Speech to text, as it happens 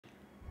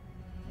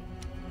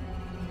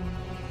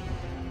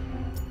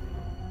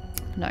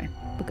No,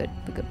 we're good.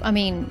 We're good. I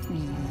mean,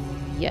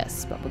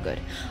 yes, but we're good.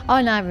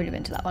 Oh, no, I've already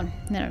been to that one.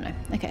 No, no, no.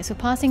 Okay, so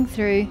passing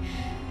through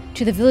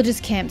to the villagers'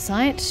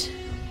 campsite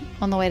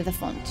on the way to the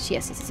font.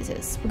 Yes, yes, yes,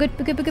 yes. We're good,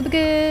 we're good, we're good, we're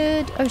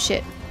good. Oh,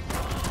 shit.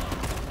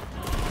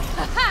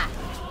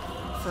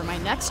 For my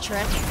next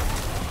trick.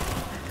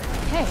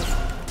 Hey.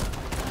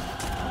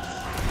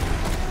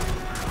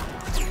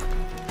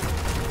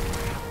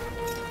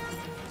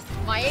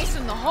 My ace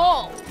in the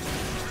hole.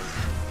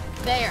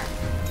 There.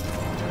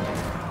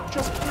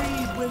 Just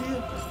breathe, will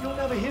you? You'll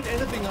never hit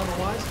anything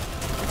otherwise.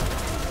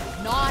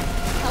 Not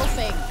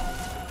helping.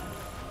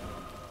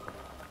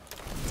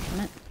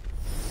 Damn it.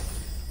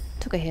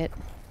 Took a hit.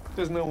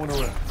 There's no one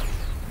around.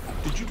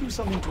 Did you do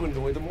something to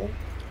annoy them all?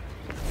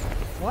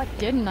 What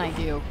didn't I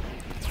do?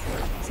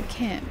 It's a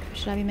camp.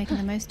 Should I be making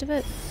the most of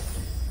it?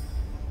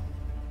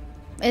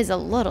 There's a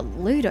lot of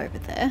loot over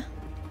there.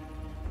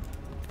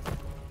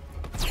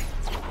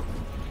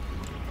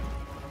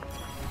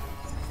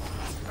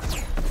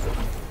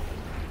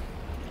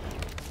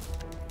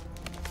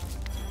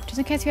 Just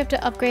in case we have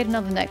to upgrade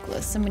another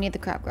necklace and we need the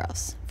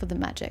crabgrass for the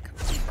magic.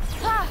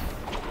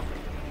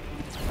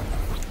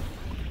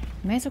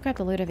 May as well grab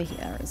the loot over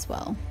here as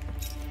well.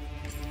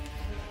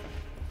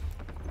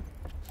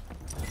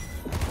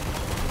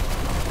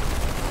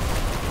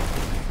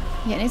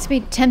 Yeah, it needs to be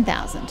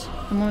 10,000.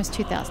 I'm almost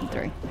 2,000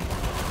 through.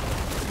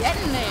 Get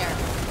in there.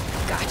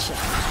 Gotcha.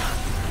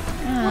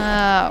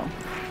 Oh.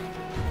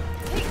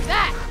 Take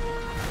that.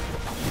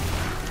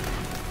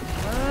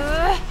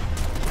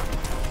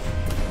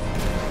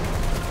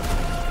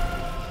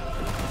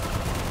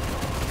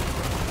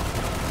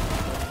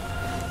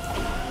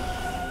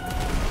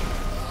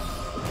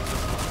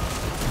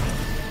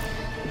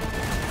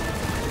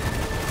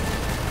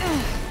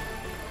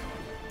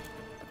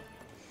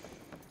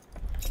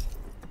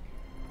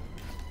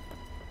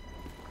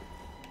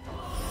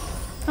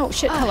 Oh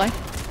shit, hello.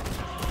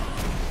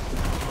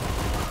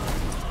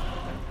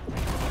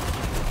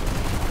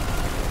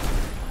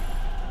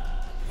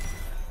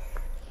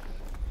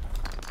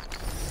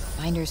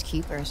 Finders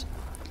keepers.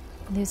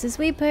 Losers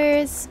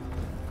weepers.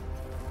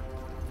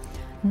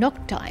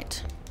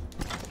 Noctite.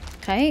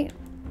 Okay.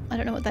 I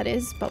don't know what that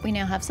is, but we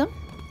now have some.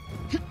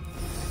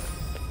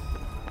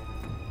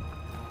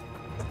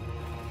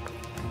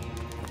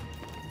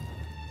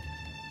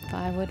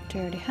 Firewood, which I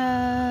already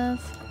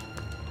have.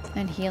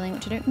 And healing,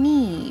 which I don't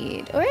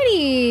need.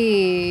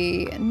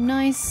 Alrighty!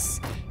 Nice.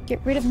 Get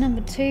rid of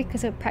number 2,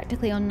 because we're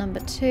practically on number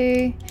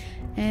 2.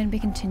 And we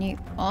continue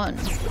on.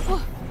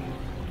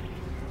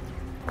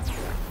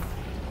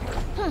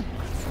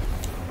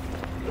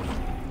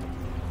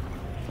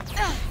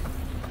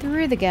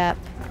 Through the gap.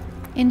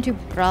 Into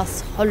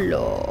Brass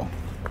Hollow.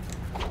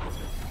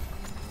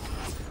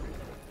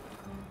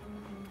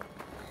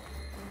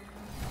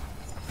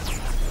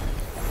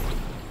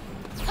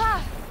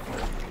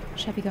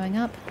 Should I be going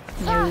up?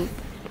 No.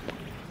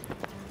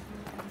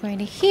 We're going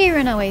to here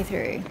and our way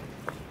through.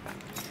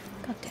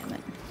 God damn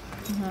it.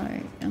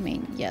 No. I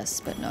mean,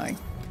 yes, but no.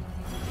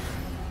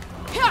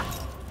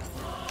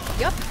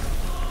 Yep.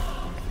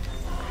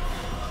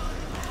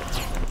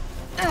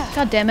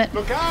 God damn it.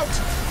 Look out!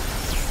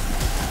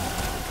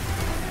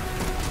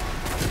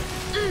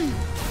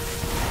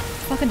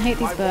 Fucking hate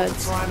these Might want to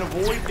birds. try and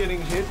avoid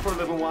getting hit for a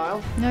little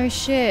while. No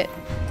shit.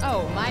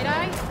 Oh, might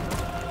I?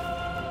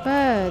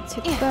 Birds.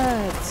 Hit the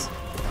birds.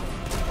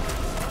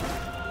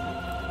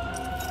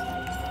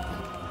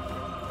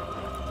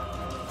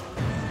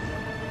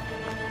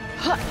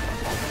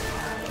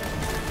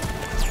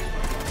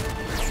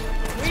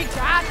 We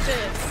got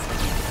this.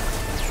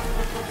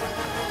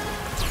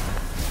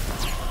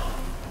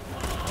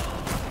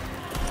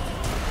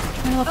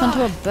 Trying to lock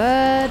onto a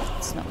bird.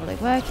 It's not really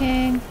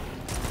working.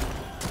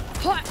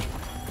 For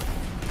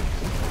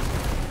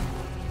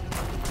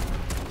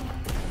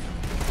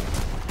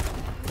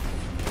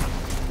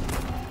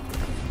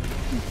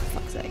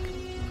fuck's sake.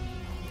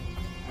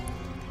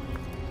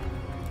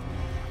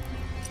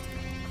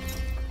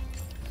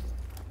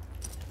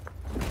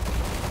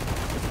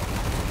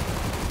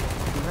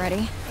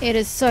 Ready? It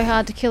is so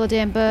hard to kill a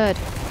damn bird.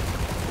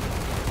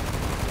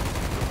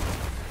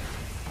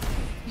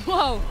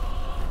 Whoa.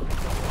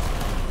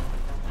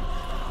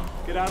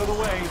 Get out of the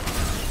way.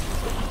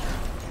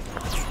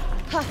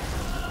 Huh.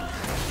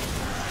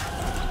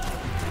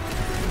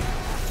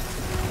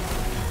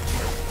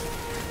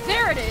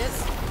 There it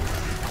is.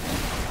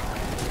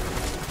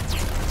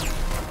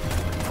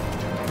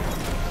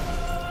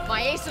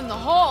 My ace in the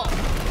hole.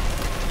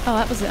 Oh,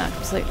 that was an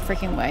absolute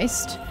freaking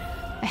waste.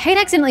 I hate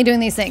accidentally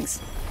doing these things.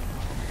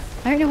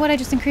 I don't know what I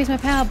just increased my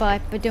power by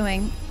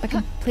doing. By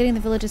completing the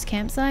villager's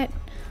campsite.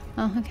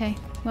 Oh, okay.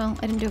 Well,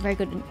 I didn't do a very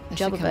good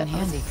job of it. I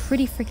was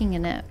pretty freaking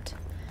inept.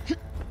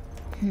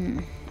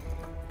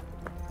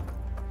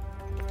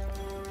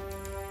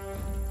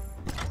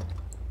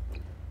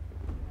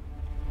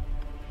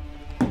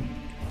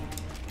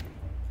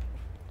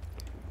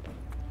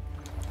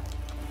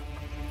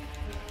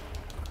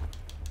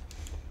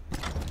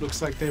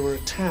 Looks like they were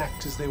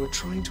attacked as they were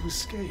trying to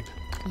escape.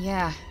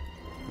 Yeah.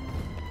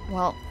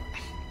 Well,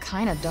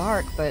 kinda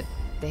dark, but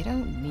they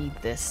don't need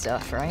this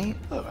stuff, right?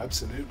 Oh,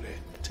 absolutely.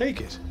 Take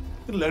it.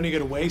 It'll only go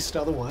to waste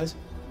otherwise.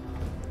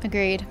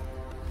 Agreed.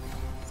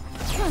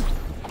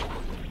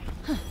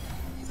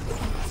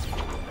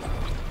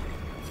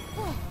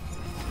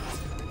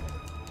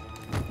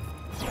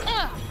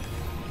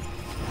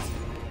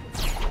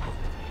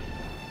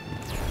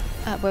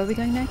 Where are we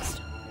going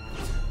next?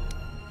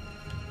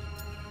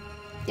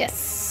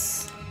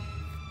 Yes.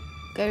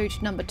 Go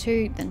to number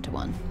 2, then to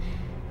 1.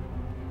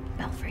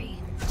 Belfry.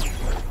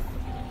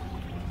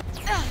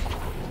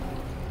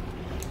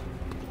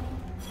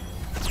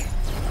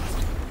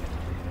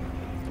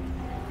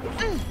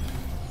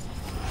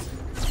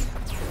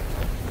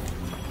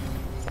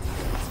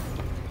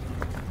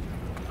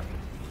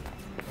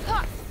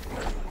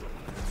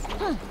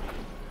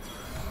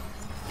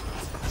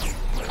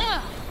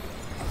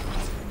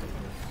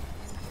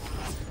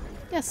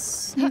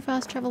 Yes, new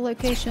fast travel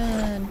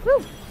location.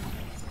 Woo!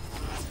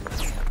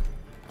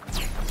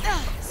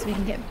 So we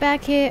can get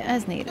back here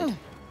as needed.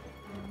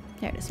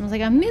 There it is. Someone's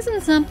like, I'm missing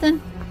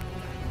something.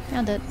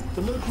 Found it.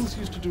 The locals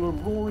used to do a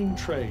roaring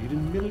trade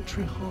in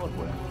military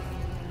hardware.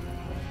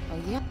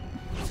 Oh, yeah.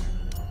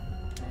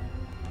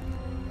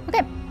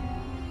 Okay.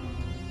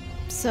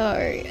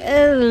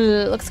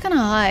 So, looks kind of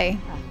high.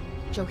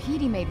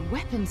 Johidi made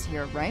weapons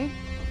here, right?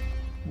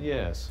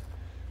 Yes.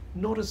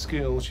 Not a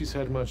skill she's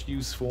had much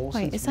use for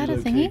Wait, since is that a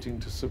thingy?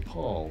 relocating to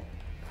Sepal.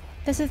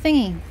 There's a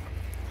thingy.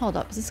 Hold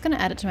up. Is this going to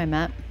add it to my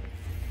map?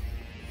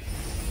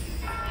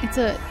 It's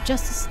a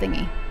justice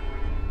thingy.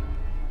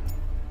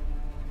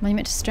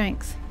 Monument to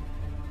strength.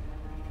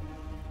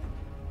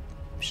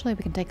 Surely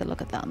we can take a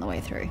look at that on the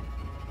way through.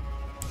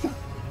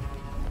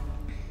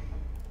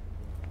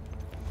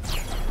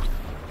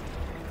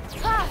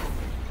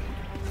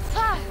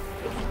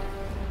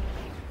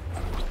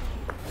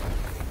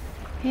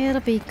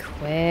 It'll be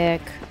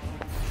quick.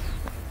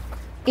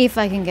 If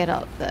I can get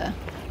up there.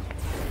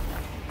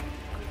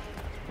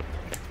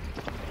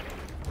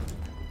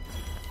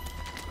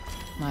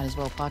 Might as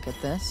well pocket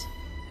this.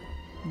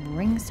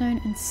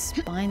 Ringstone and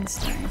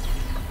spinestone.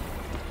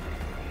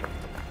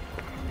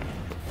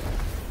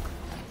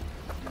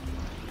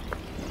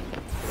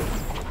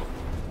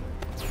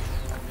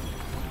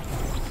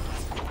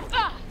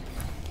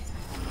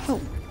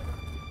 Oh.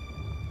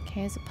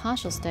 Okay, there's a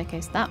partial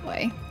staircase that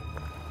way.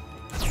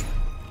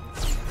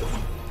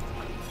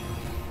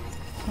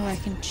 Or I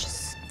can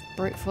just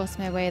brute force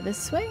my way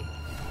this way.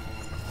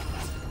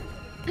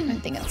 I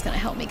don't think that's going to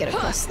help me get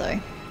across though.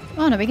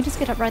 Oh no, we can just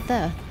get up right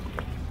there.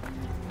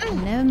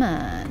 Never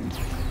mind.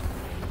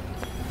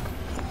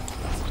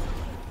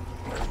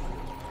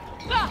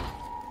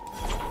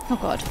 Oh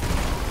god.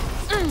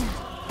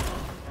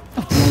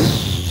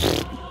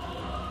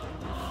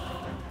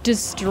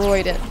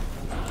 Destroyed it.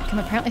 I'm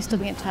apparently still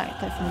being attacked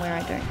though from where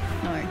I don't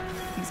know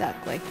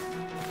exactly.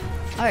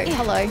 Oh,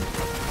 hello.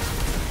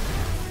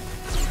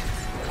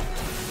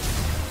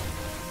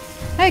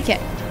 Okay.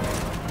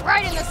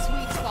 Right in the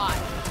sweet spot.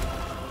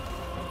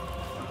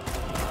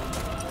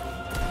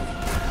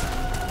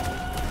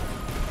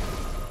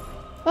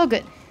 All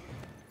good.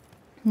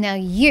 Now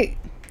you.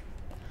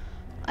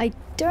 I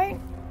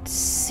don't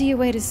see a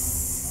way to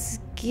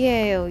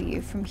scale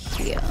you from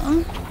here.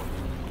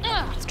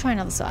 Let's try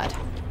another side.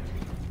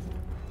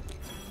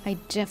 I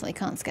definitely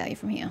can't scale you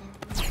from here.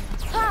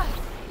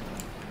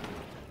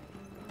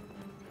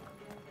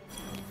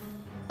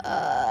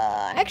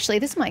 Actually,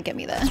 this might get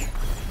me there.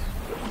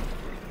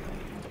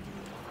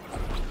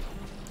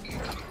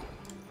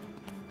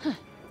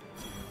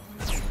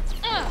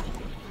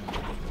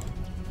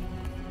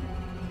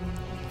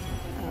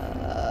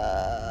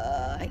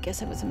 I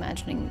guess I was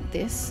imagining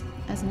this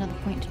as another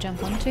point to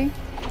jump onto.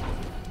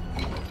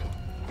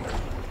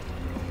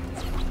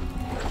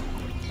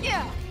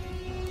 Yeah.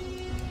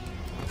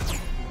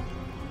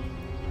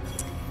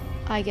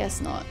 I guess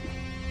not.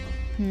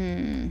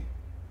 It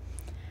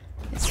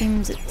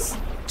seems it's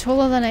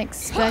taller than I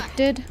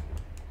expected.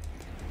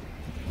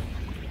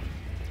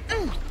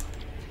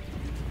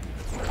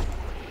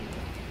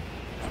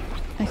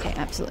 Okay,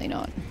 absolutely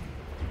not.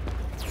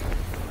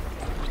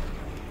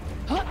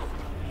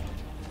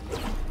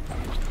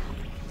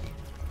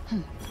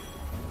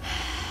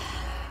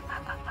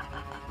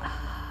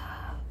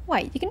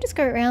 Wait, you can just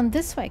go around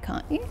this way,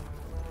 can't you?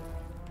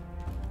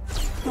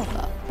 Hold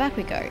up, back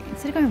we go.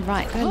 Instead of going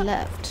right, go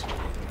left.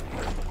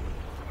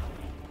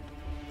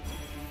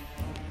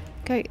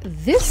 Go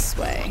this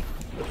way.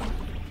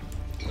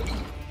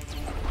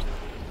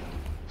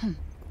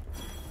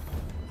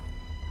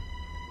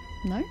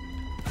 No?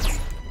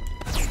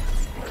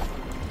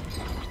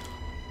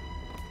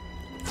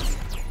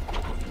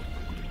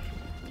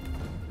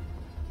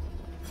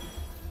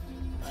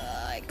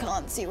 I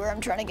can't see where I'm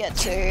trying to get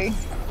to.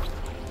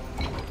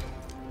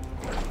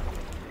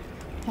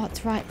 Oh,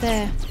 it's right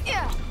there.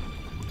 Yeah.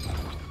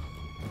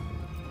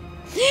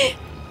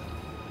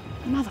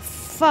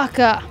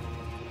 Motherfucker!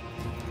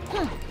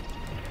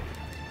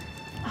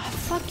 Oh,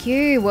 fuck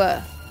you.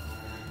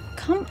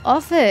 Come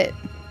off it.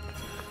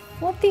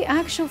 What the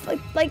actual...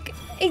 Like,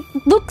 it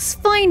looks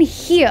fine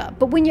here,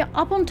 but when you're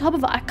up on top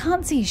of it, I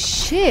can't see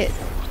shit.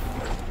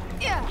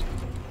 Yeah.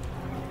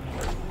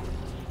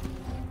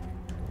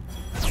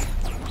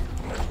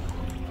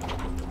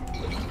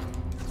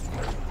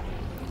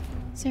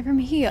 So from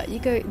here, you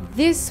go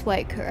this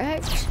way,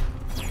 correct?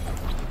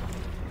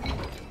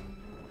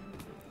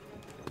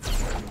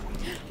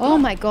 Oh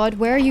my god,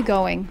 where are you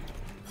going?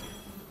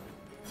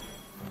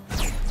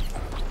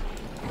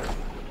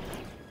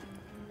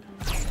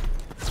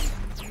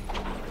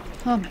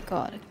 Oh my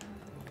god.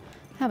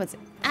 That was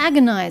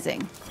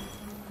agonizing.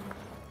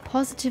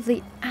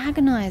 Positively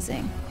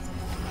agonizing.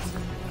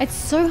 It's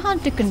so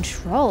hard to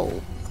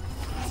control.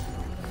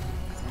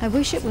 I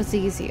wish it was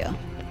easier.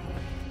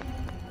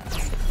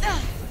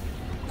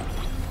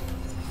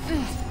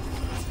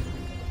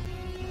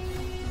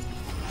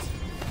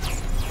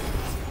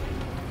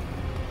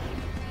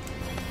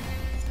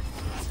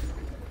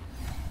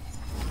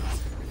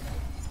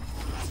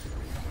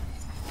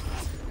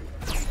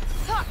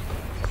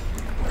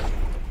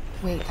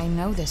 Wait, I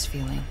know this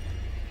feeling.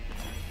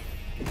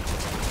 Ooh,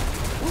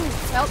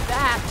 felt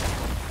that.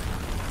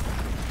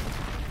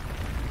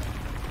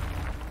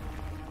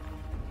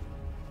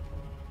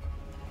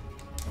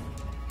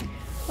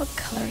 What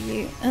color are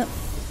you?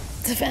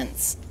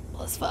 Defense.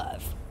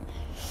 +5.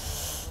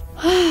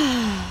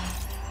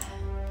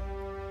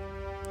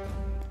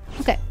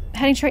 Okay,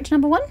 heading straight to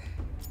number 1?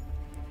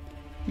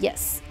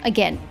 Yes.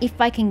 Again, if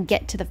I can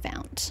get to the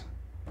fount.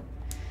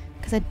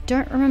 Because I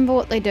don't remember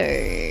what they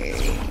do.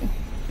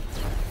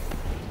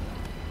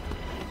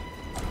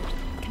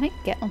 Can I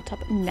get on top?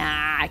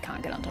 Nah, I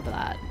can't get on top of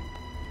that.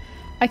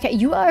 Okay,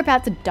 you are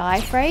about to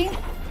die, Frey.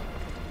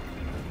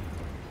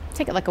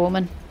 Take it like a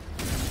woman.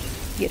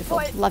 Beautiful.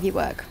 What? Love your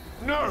work.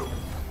 No!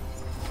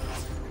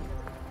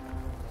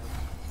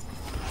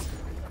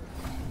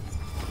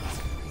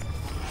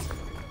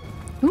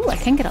 Ooh, I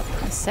can get up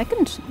a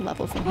second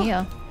level from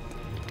here.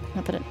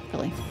 Not that it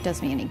really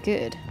does me any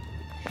good.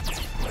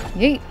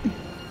 Yeet.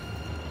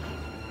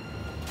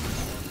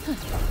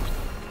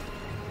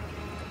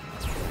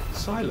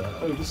 Scylla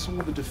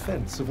oversaw the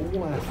defense of all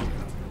Athia.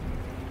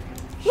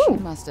 She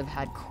must have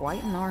had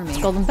quite an army.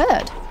 Golden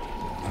bird.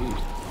 Indeed,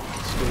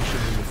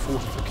 stationed in the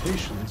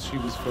fortifications she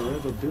was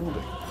forever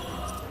building.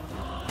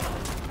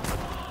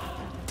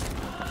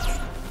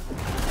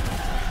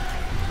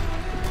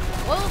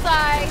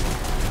 Bullseye.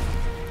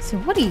 So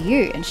what are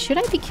you? And should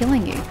I be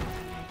killing you?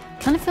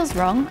 Kind of feels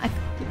wrong.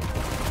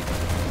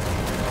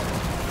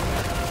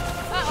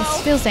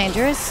 This feels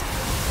dangerous.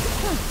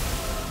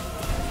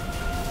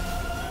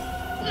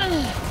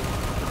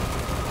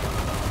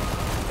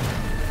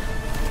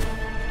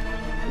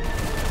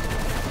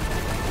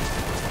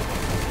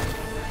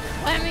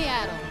 Let me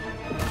at him.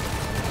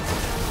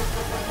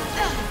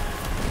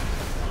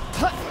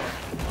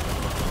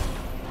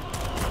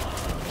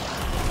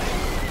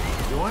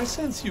 Do I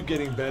sense you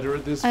getting better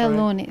at this, Frey?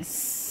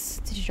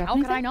 Iolonis. Did you drop How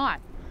anything? could I not?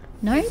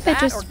 No, they're that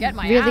or just get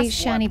my really ass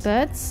shiny whooped.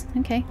 birds.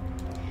 Okay.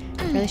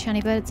 Really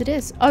shiny birds it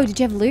is. Oh, did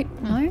you have loot?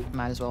 No?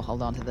 Might as well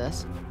hold on to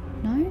this.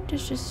 No?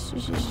 Just...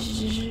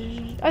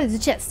 Oh, there's a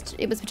chest.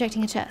 It was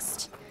protecting a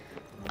chest.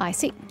 I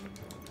see.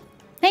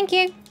 Thank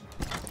you.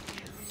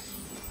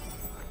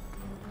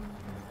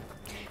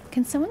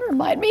 Can someone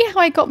remind me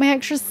how I got my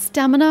extra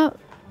stamina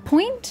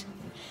point?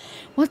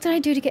 What did I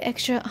do to get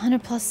extra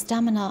 100 plus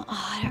stamina?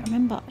 Oh, I don't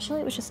remember.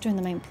 Surely it was just doing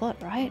the main plot,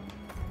 right?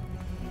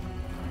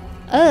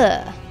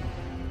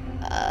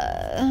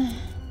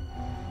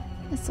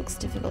 This looks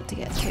difficult to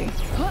get to.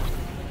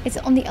 Is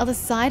it on the other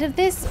side of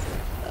this?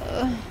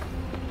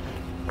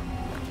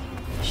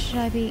 Should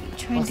I be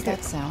trying What's to go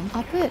that sound?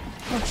 up it?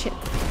 Oh shit.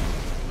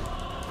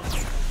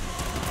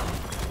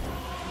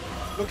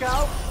 Look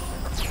out!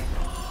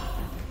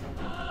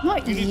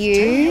 Not You need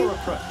to turn you. your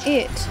approach.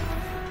 It.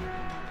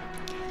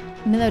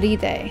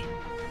 Miloride.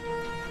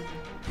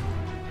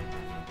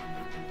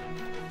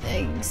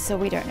 So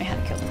we don't know how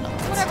to kill them.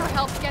 Whatever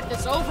helps get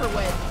this over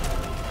with.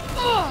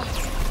 Ugh.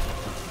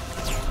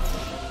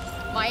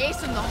 My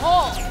ace in the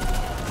hole.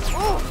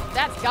 Ooh,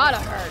 that's gotta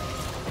hurt.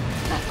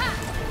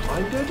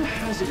 I'm going to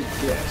hazard a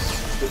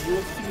guess that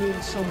you're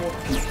feeling somewhat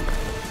peaky.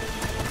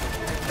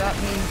 That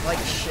means like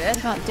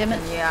shit. God damn it.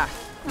 Yeah,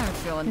 I'm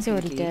feeling He's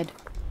already peaky. dead.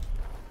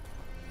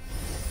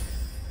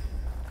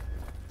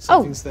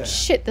 Something's Oh, there.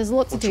 shit, there's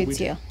lots of What should dudes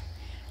we do? here.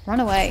 Run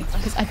away,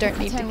 because I don't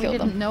need to Pretend we kill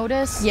didn't them.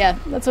 notice. Yeah,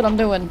 that's what I'm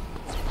doing.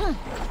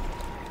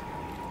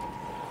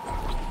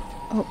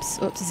 Oops,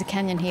 there's a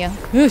canyon here.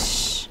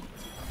 Whoosh!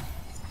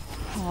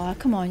 Oh,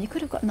 come on, you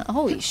could have gotten that.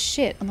 Holy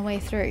shit, on the way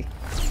through.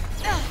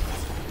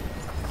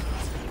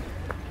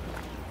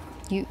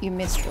 You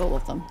missed all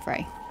of them,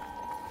 Frey.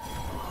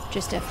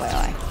 Just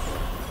FYI.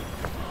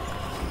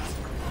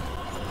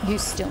 You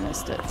still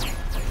missed it.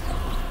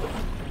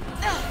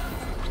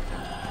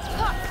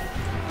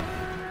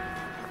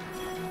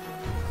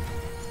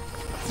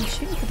 I'm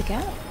shooting for the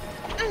gap.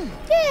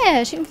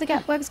 Yeah, shooting for the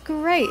gap works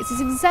great. This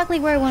is exactly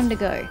where I wanted to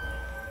go.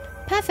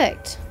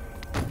 Perfect.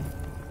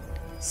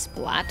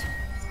 Splat.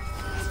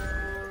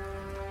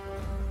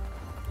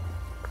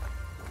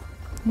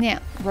 Now,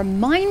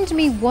 remind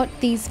me what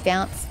these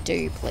founts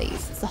do,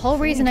 please. It's the whole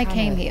reason I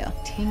came here.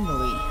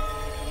 Tingly.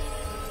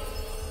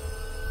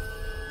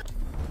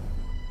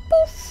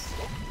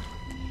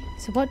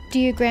 So what do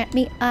you grant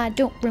me? I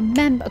don't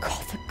remember.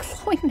 God, the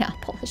glowing nail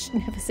polish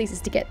never ceases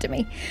to get to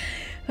me.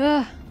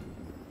 Ugh.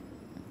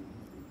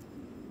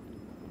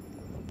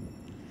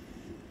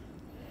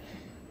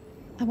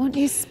 I want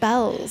new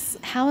spells.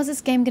 How is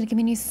this game going to give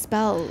me new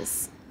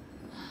spells?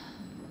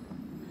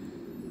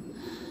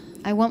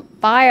 I want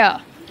fire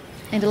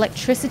and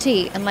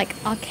electricity and like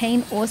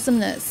arcane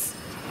awesomeness.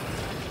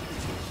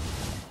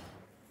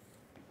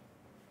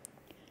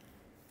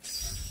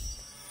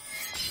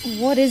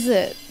 What is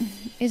it?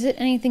 Is it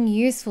anything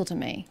useful to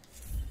me?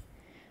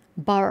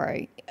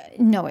 Burrow.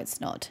 No,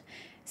 it's not.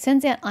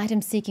 Sends out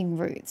item-seeking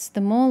roots.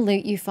 The more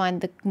loot you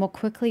find, the more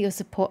quickly your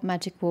support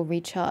magic will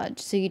recharge.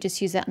 So you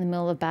just use that in the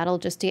middle of battle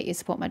just to get your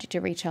support magic to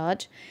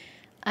recharge.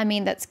 I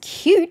mean, that's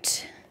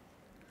cute.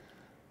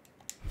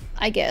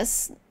 I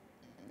guess.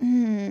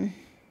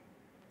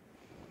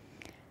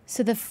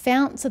 So the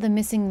founts are the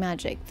missing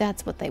magic.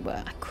 That's what they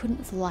were. I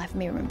couldn't for the life of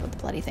me remember what the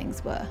bloody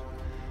things were.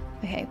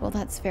 Okay, well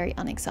that's very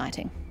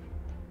unexciting.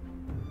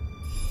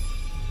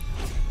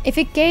 If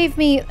it gave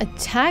me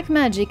attack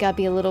magic, I'd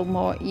be a little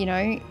more, you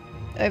know,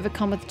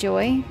 overcome with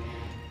joy.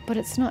 But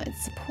it's not,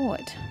 it's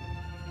support.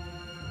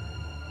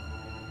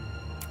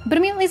 But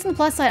I mean, at least on the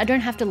plus side, I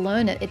don't have to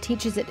learn it. It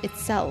teaches it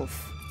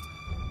itself.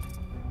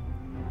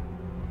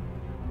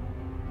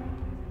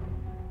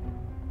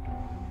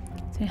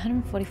 So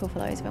 144 for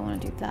those if I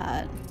want to do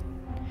that.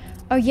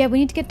 Oh yeah, we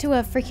need to get to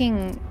a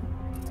freaking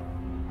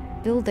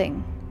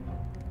building.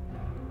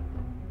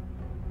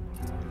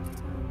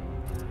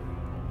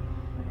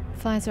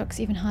 Fires rocks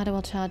even harder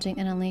while charging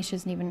and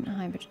unleashes an even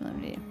higher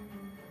vigilance.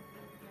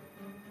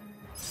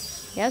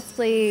 Yes,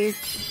 please.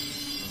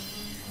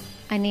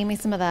 I need me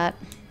some of that.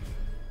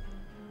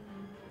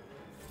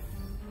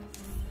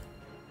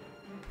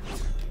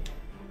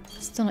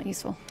 Still not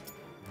useful.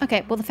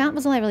 Okay, well the fountain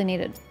was all I really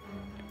needed.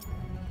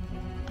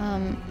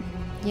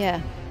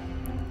 Yeah.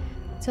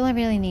 That's all I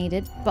really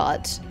needed,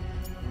 but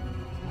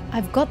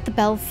I've got the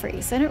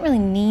belfry, so I don't really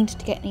need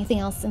to get anything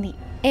else in the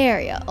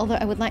area, although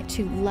I would like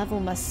to level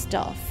my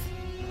stuff.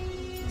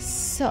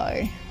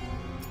 So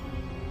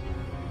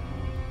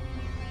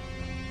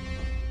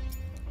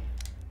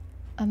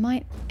I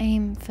might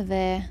aim for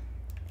there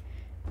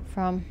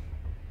from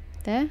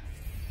there.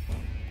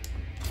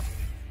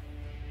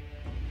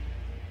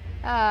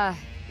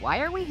 Why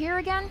are we here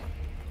again?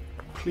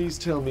 Please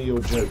tell me you're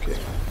joking.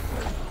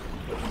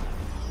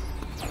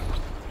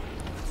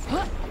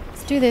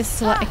 Let's do this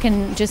so that I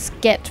can just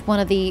get one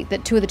of the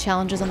two of the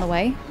challenges on the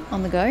way,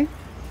 on the go.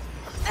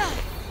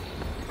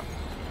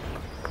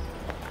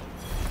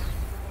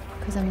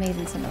 Because I'm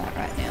needing some of that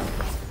right now.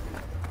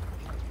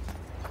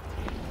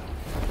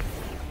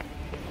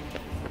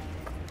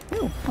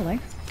 Ooh, hello.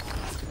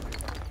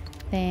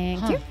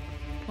 Thank you.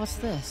 What's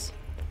this?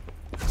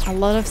 A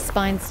lot of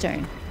spine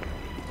stone.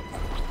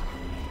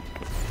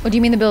 Or do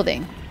you mean the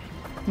building?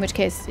 In which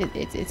case,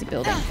 it's a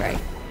building, Frey.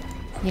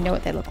 You know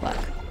what they look like.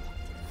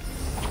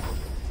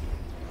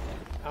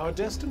 Our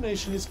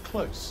destination is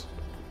close.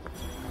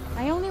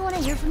 I only want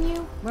to hear from you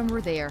when we're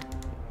there.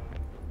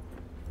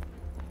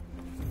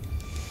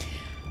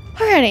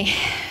 Alrighty.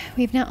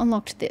 We've now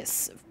unlocked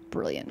this.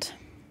 Brilliant.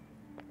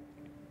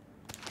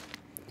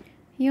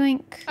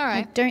 Yoink.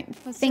 Alright. I don't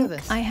Let's think do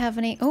this. I have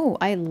any... Oh,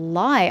 I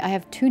lie. I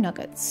have 2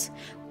 nuggets.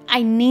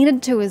 I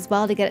needed 2 as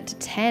well to get it to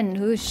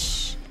 10.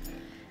 Whoosh.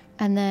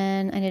 And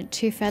then I need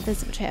 2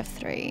 feathers, which I have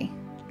 3.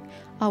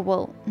 Oh,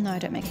 well, no, I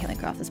don't make a healing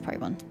craft. There's probably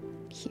one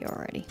here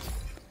already.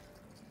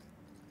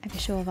 I have a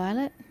sure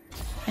violet.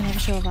 And I have a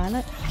sure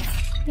violet.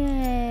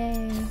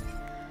 Yay.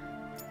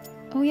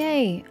 Oh,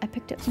 yay. I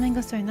picked up some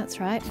anglerstone. That's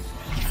right.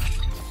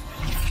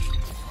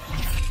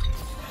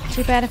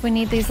 Too bad if we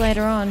need these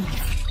later on.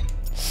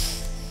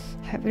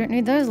 Hope we don't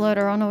need those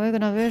later on or we're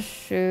going to have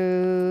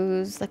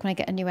issues. Like when I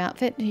get a new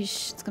outfit.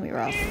 It's going to be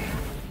rough.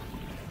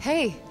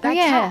 Hey, Oh, that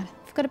yeah. cat.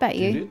 Forgot about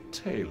Did you. it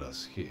tail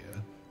us here?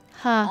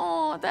 Huh.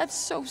 Oh, that's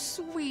so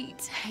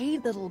sweet. Hey,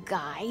 little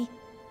guy.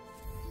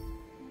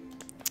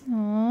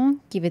 Aw,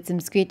 give it some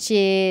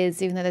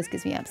scritches, even though this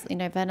gives me absolutely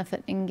no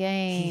benefit in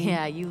game.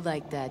 Yeah, you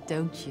like that,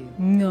 don't you?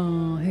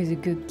 No, who's a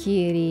good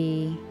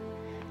kitty?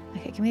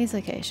 Okay, give me these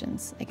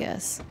locations, I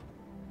guess.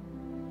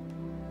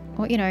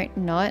 Or, you know,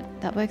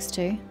 not. That works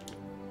too.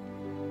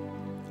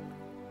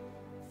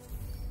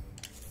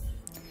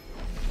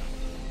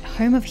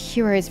 Home of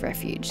Heroes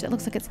Refuge. That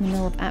looks like it's in the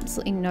middle of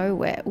absolutely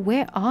nowhere.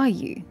 Where are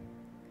you?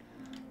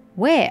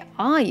 Where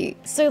are you?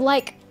 So,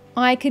 like,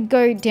 I could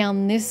go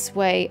down this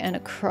way and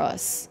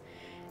across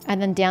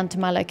and then down to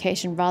my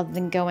location rather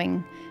than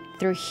going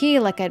through here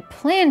like I'd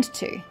planned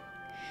to.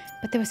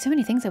 But there were so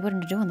many things I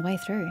wanted to do on the way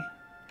through.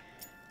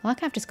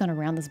 Like I've just gone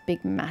around this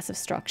big, massive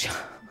structure.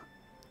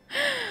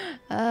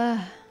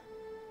 Yeah,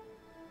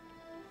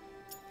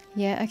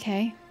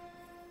 okay.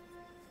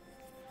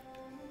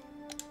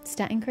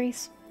 Stat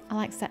increase. I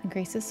like stat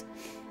increases.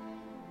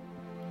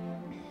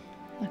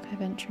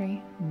 Archive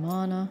entry.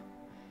 Mana.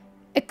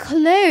 A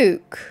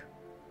cloak.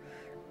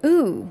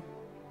 Ooh.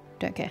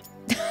 Don't care.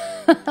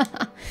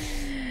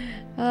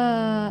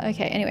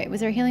 Okay, anyway, was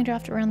there a healing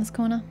draft around this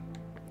corner?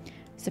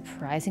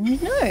 Surprisingly,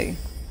 no.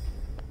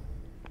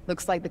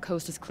 Looks like the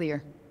coast is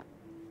clear.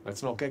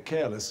 Let's not get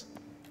careless.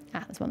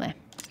 Ah, there's one there.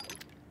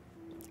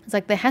 It's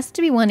like there has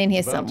to be one in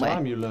here About somewhere.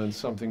 time you learned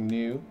something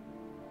new.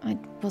 I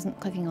wasn't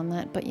clicking on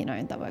that, but you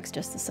know, that works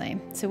just the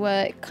same. So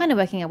we're kind of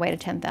working our way to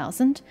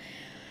 10,000.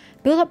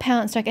 Build up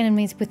power and strike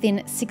enemies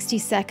within 60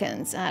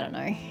 seconds. I don't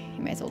know.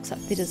 You may as well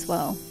accept it as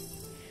well.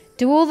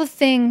 Do all the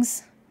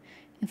things.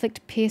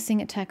 Inflict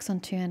piercing attacks on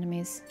 2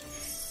 enemies.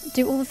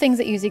 Do all the things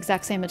that use the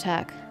exact same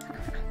attack.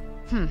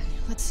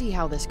 Let's see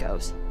how this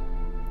goes.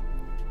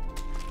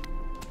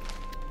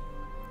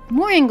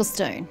 More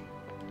anglestone.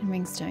 And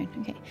ringstone.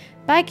 Okay.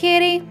 Bye,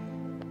 kitty.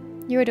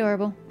 You're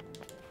adorable.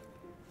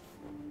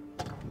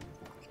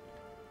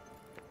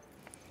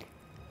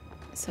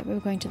 So we were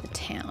going to the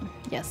town.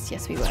 Yes,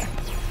 yes we were.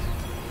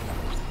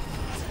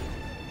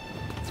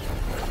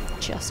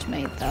 Just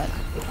made that.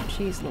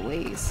 Jeez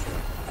Louise.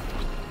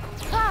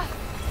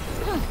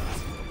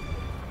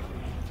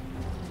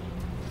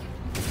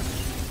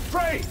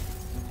 Frey!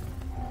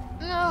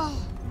 No.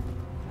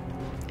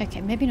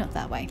 Okay, maybe not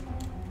that way.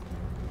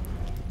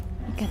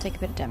 You can take a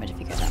bit of damage if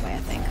you go that way, I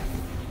think.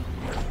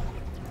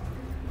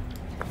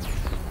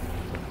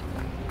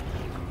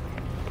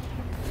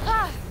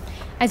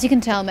 As you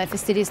can tell, my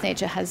fastidious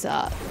nature has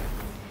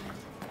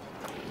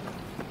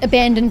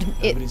abandoned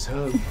it. Nobody's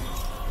home.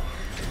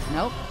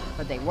 Nope,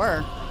 but they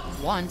were.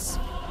 Once.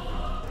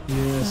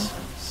 Yes.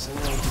 Sad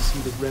to see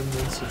the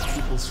remnants of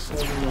people's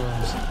former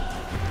lives.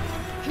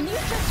 Can you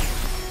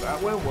just... That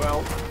went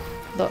well.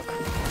 Look, You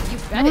I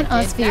bet won't it did.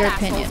 ask for your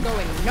That asshole's opinion.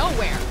 going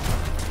nowhere.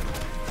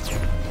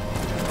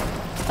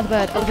 other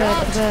bird, other bird,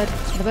 other bird,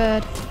 other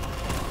bird.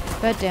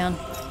 Bird down.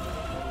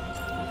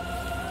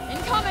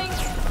 Incoming.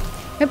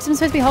 Oops, I'm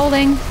supposed to be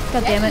holding.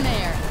 God Get damn in it.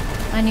 there.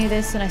 I knew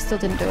this and I still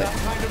didn't do it. That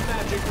kind of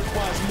magic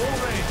requires more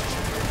range.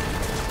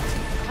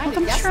 Kinda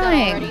I'm guessed that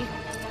trying. already.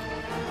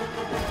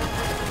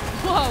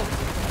 Whoa.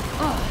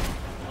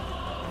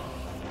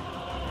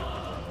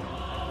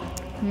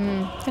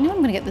 Is anyone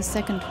gonna get the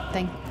second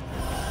thing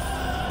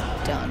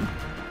done?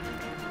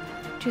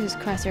 Jesus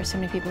Christ, there are so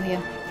many people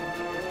here.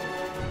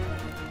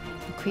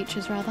 Or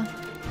creatures, rather.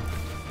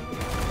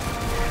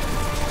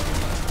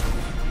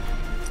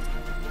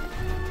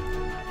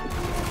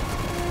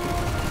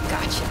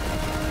 Gotcha.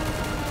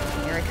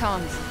 Here it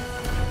comes.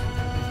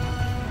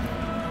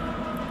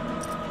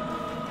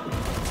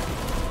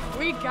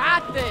 We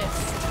got this.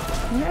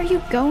 Where are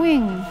you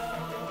going?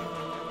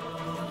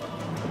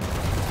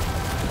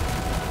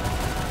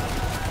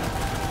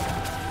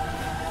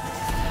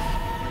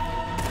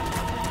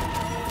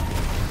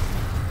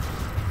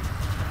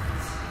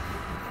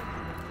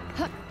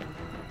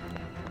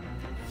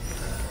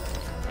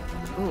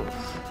 Ooh,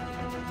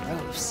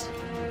 gross.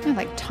 I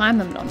like time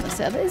limit on the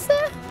server, is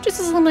there? Just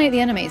as eliminate the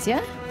enemies,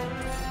 yeah?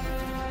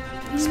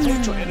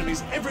 Exploit your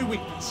enemies' every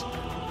weakness.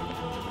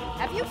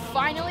 Have you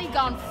finally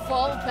gone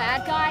full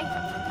bad guy?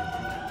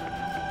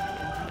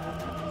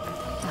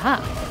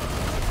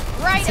 Aha.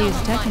 Right See on who's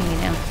the attacking money.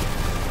 me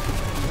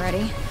now.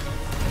 Ready?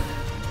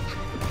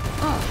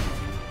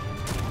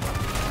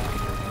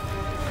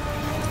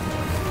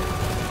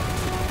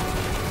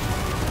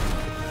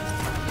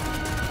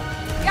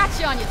 Got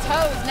you on your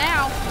toes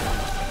now.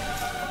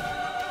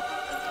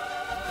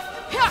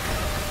 Hyah!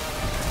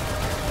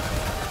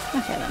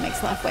 Okay, that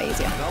makes life way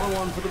easier. Another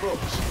one for the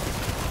books.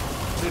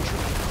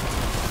 Literally.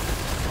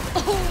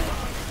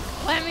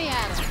 Let me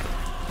at it.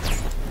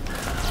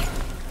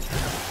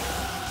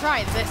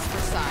 Try this for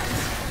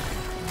size.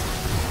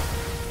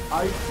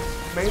 I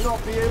may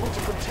not be able to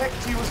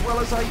protect you as well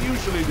as I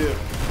usually do.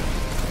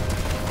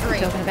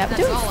 Great. Talking about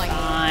That's doing all I need.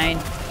 fine.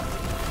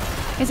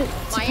 Is it My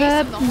ace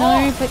superb? in the No,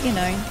 hole. but you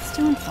know, it's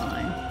doing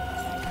fine.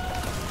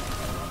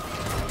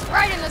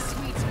 Right in the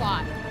sweet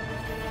spot.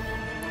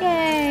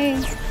 Yay!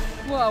 It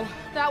Whoa,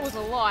 that was a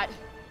lot.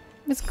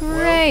 was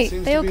great.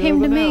 seems They to all be came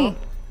to over me. now.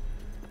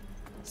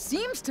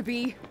 Seems to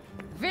be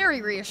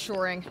very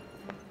reassuring.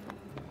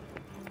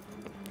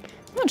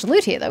 Not much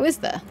loot here, though, is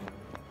there?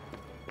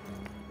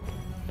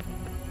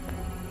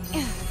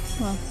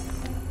 Well,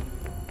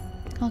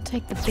 I'll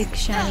take the big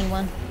shiny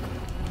one.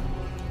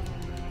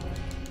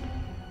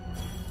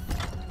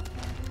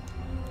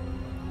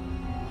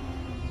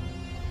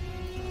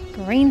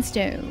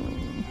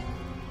 Greenstone.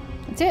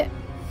 That's it.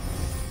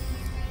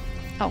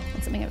 Oh,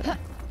 there's something over there.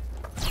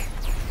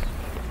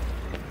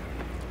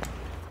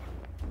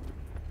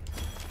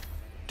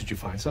 Did you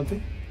find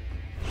something?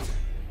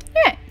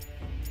 Yeah.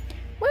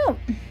 Well,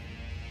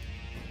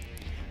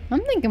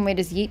 I'm thinking we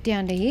just yeet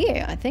down to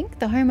here. I think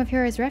the home of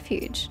Heroes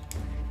Refuge.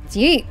 It's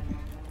yeet.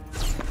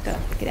 Gotta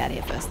get out of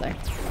here first, though.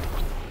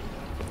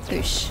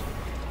 Oosh.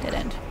 Dead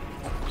end.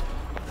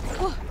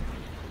 Huh.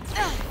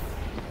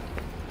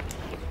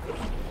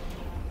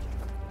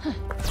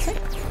 This way?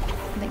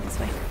 I think this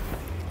way.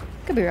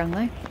 Could be wrong,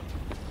 though.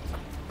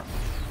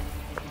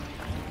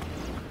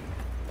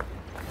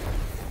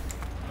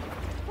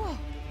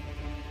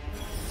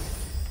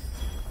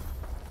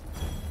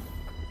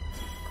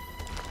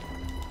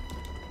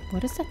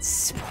 What is that?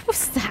 What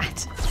was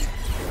that?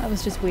 That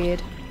was just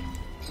weird.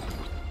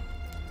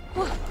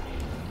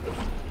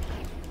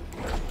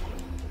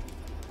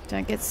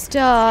 Don't get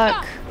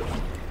stuck.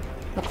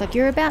 Look like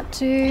you're about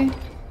to.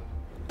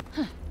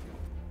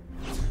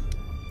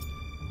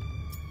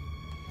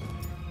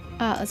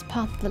 There's a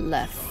path to the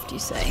left, you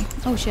say?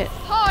 Oh shit.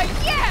 Oh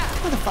yeah!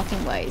 What a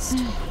fucking waste.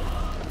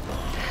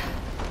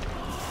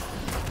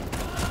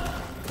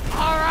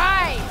 All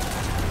right.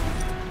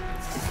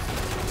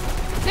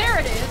 There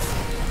it is.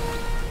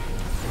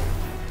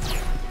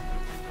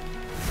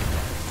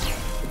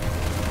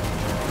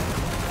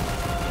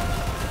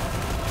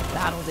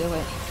 That'll do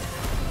it.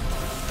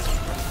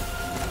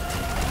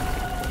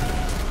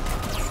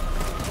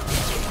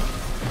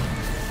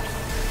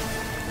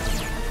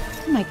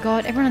 Oh my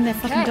god, everyone and their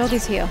fucking Okay. dog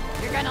is here.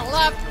 You're gonna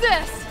love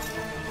this.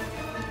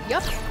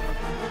 Yup.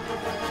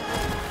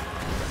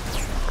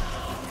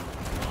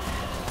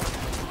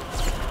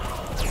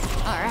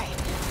 All right.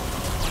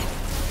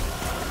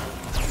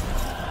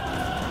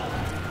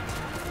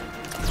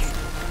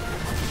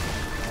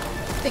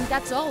 Think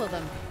that's all of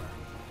them.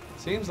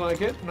 Seems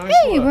like it. Nice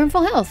Hey, work. we're in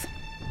full health.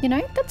 You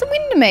know, that's a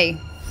win to me.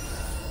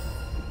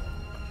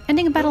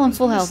 Ending a battle on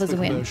full Miss health is the a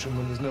win. commotion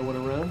when there's no one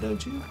around,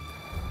 don't you?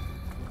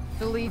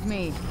 Believe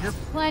me, you're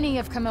plenty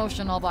of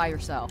commotion all by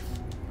yourself.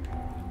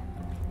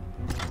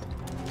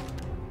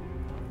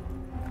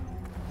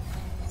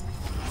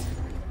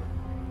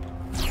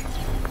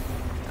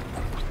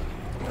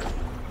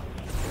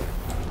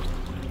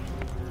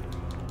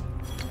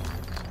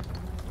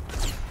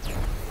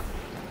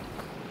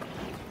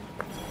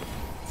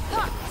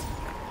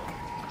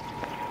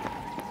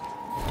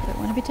 Don't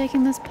want to be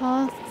taking this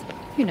path.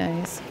 Who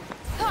knows?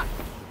 Oh,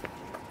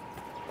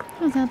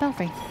 there's a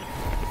belfry.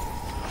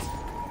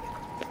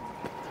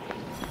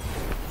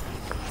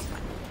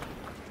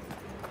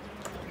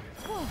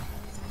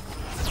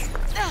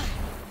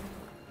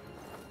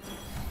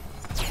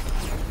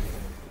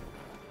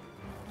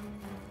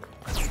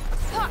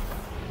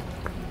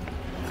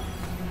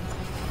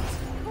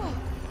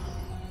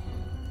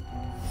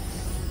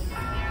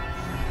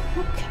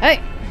 Okay,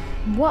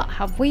 what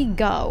have we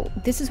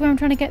got? This is where I'm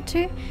trying to get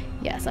to?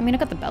 Yes, I mean I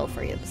got the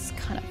belfry, it's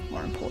kind of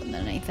more important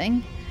than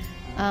anything.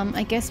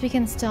 I guess we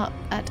can start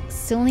at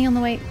Silney on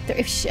the way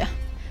through.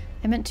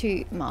 I meant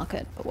to mark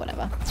it, but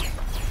whatever.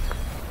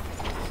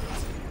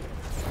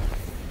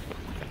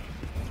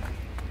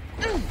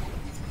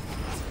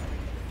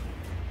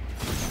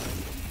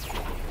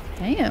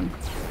 Damn,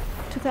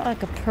 took that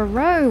like a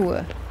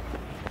pro.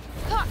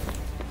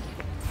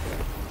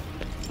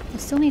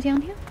 Is Silney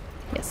down here?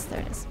 Yes,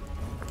 there it is.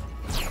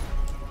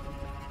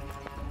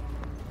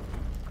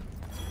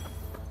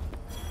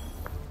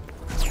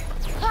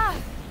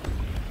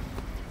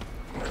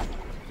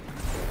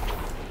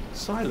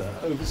 Scylla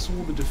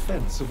oversaw the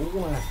defense of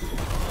all Athia.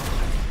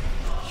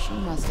 She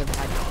must have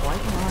had quite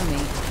an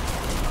army.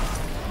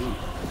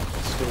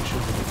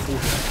 Stationed in the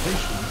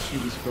fortifications she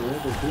was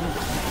forever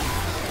building.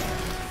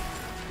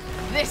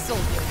 This'll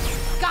do.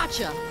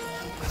 Gotcha.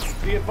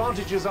 The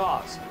advantage is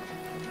ours.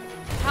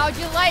 How'd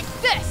you like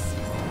this?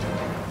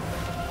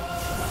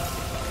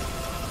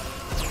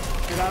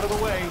 Get out of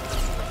the way.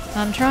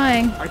 I'm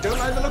trying. I don't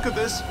like the look of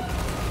this.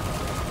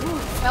 Ooh,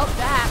 felt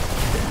that.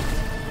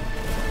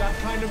 That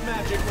kind of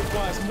magic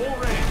requires more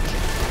range.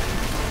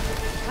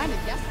 Kind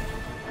of guessed.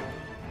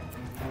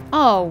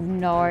 Oh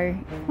no.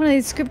 One of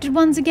these scripted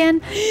ones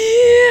again?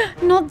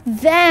 Not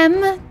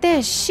them.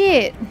 They're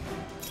shit.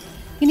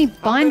 You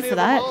need bind for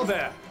that.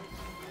 There?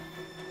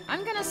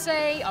 I'm gonna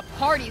say a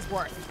party's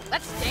worth.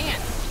 Let's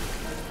dance.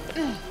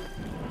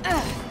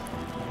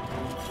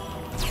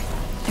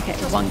 Okay,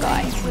 one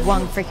guy.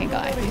 One freaking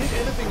guy. Never hit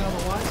anything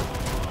otherwise.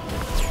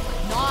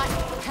 Not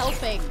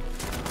helping.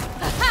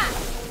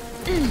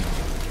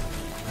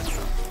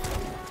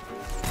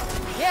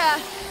 Yeah.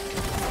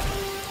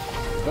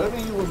 If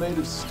only you were made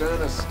of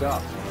sterner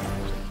stuff.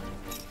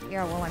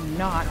 Yeah, well, I'm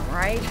not,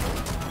 right?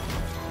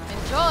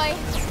 Enjoy.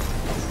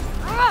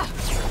 Ah!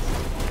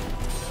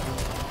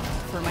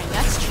 For my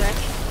next trick.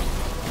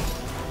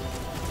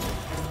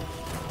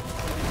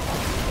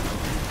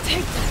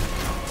 Take that.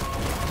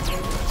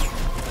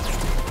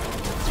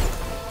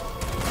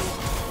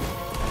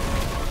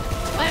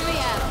 Let me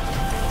at him.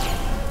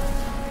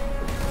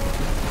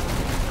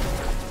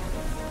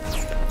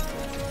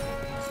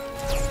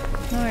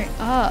 No,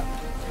 up.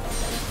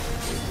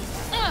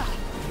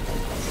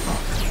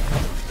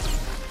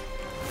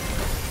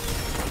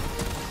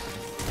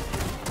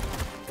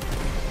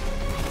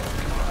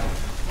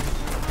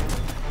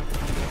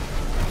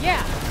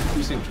 Yeah.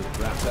 You seem to have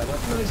wrapped that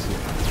up nicely.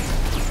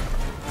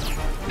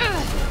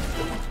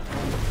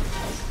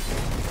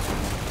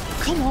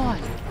 Come on.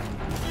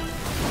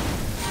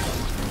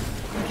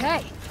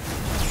 Okay.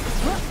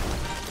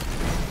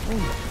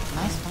 Ooh,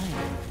 nice find.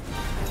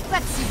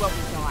 Let's see what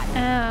we got.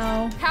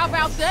 Ow. How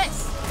about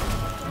this?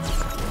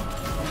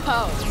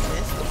 Oh,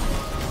 this one.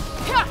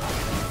 Yeah.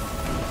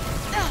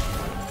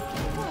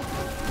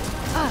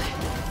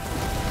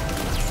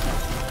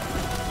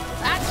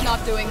 That's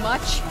not doing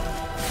much.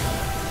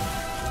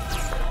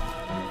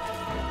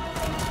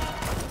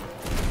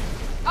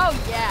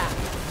 Oh, yeah.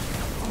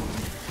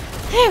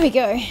 There we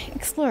go.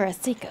 Explorer,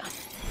 seeker.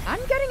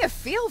 I'm getting a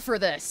feel for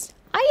this.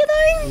 Are you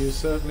though? You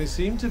certainly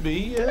seem to be,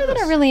 yes. Not that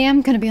I really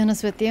am, gonna be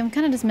honest with you. I'm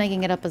kind of just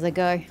making it up as I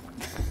go.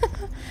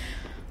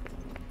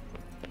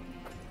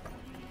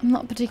 I'm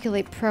not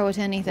particularly pro at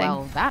anything.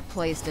 Well, that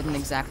place didn't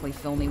exactly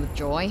fill me with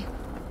joy.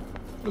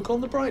 Look on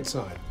the bright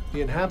side.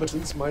 The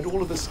inhabitants might all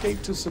have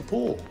escaped to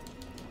Sepul.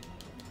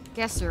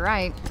 Guess you're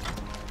right.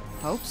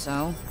 Hope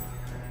so.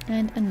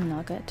 And a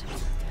nugget.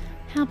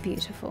 How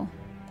beautiful.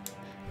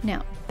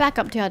 Now, back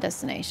up to our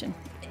destination.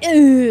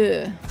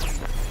 Ugh.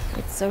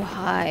 It's so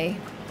high.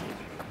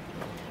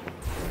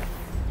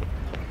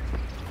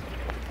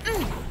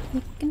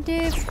 You can do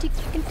what you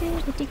can do,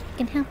 what you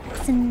can help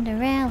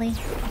Cinderella.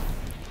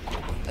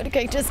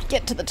 Okay, just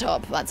get to the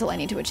top. That's all I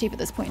need to achieve at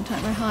this point in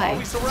time. Oh, hi. Are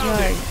we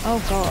surrounded? Yo.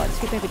 Oh god,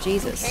 sweet baby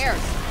Jesus. Who cares?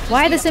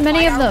 Why are there so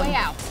many of them?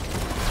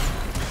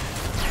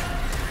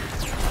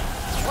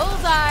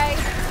 Bullseye!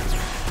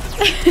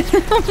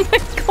 Oh my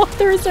god,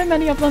 there are so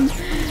many of them.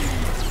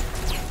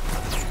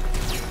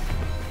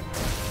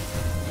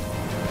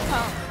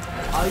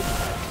 I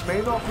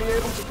may not be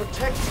able to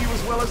protect you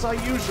as well as I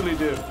usually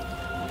do.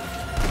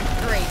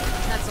 Great,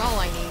 that's all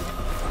I need.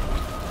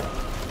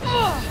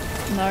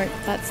 No,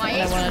 that's My not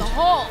what ace I in the wanted.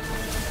 hole!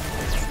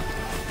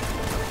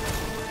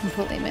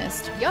 Completely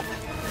missed. Yup.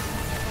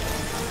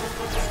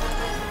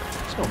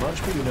 It's not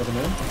much, but you never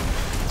know.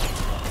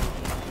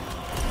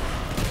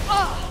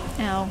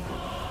 Ow.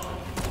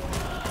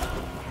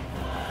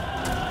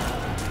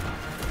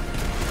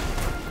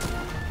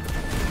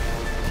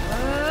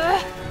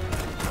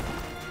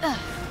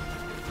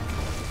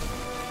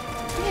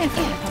 Yeah, if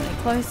they come any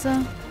closer,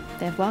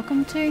 they're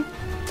welcome to.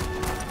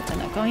 But they're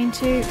not going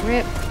to.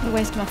 Rip. The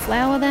waste of my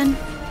flower then.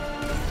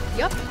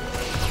 Yup.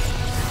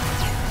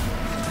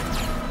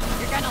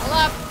 You're gonna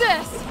love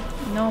this!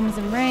 Norm's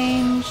in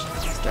range.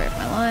 Story of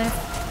my life.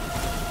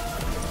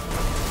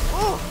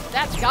 Ooh,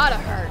 that's gotta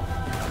hurt.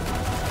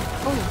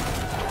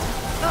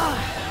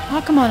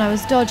 Oh, come on, I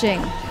was dodging.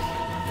 I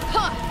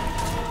Huh.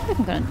 think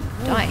I'm gonna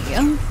die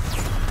here.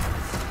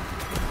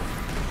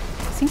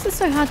 Things are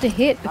so hard to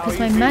hit because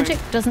my you feeling? magic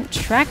doesn't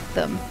track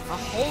them. A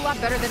whole lot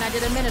better than I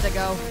did a minute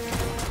ago.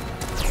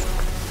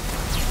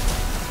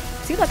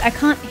 See, like I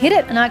can't hit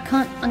it and I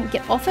can't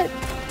get off it.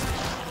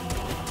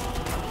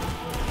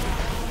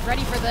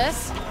 Ready for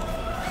this?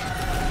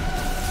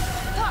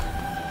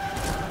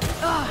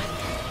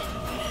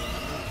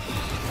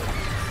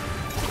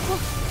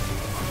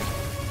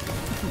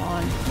 Come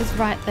on, it's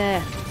right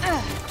there.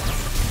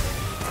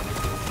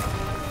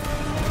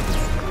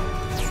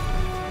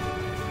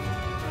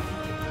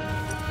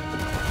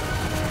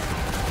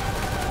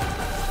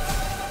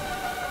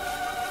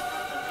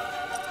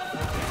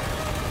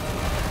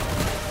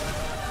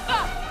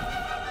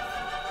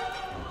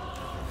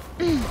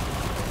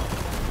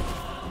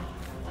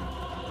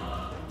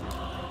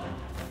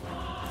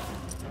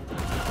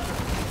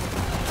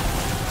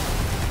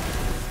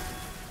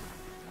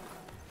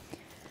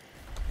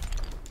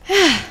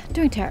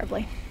 Doing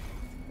terribly.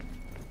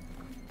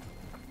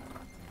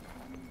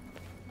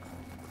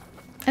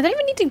 I don't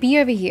even need to be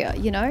over here,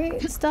 you know?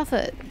 Stuff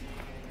it.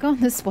 Go on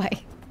this way.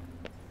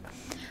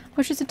 I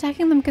was just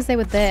attacking them because they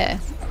were there.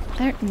 I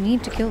don't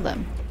need to kill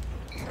them.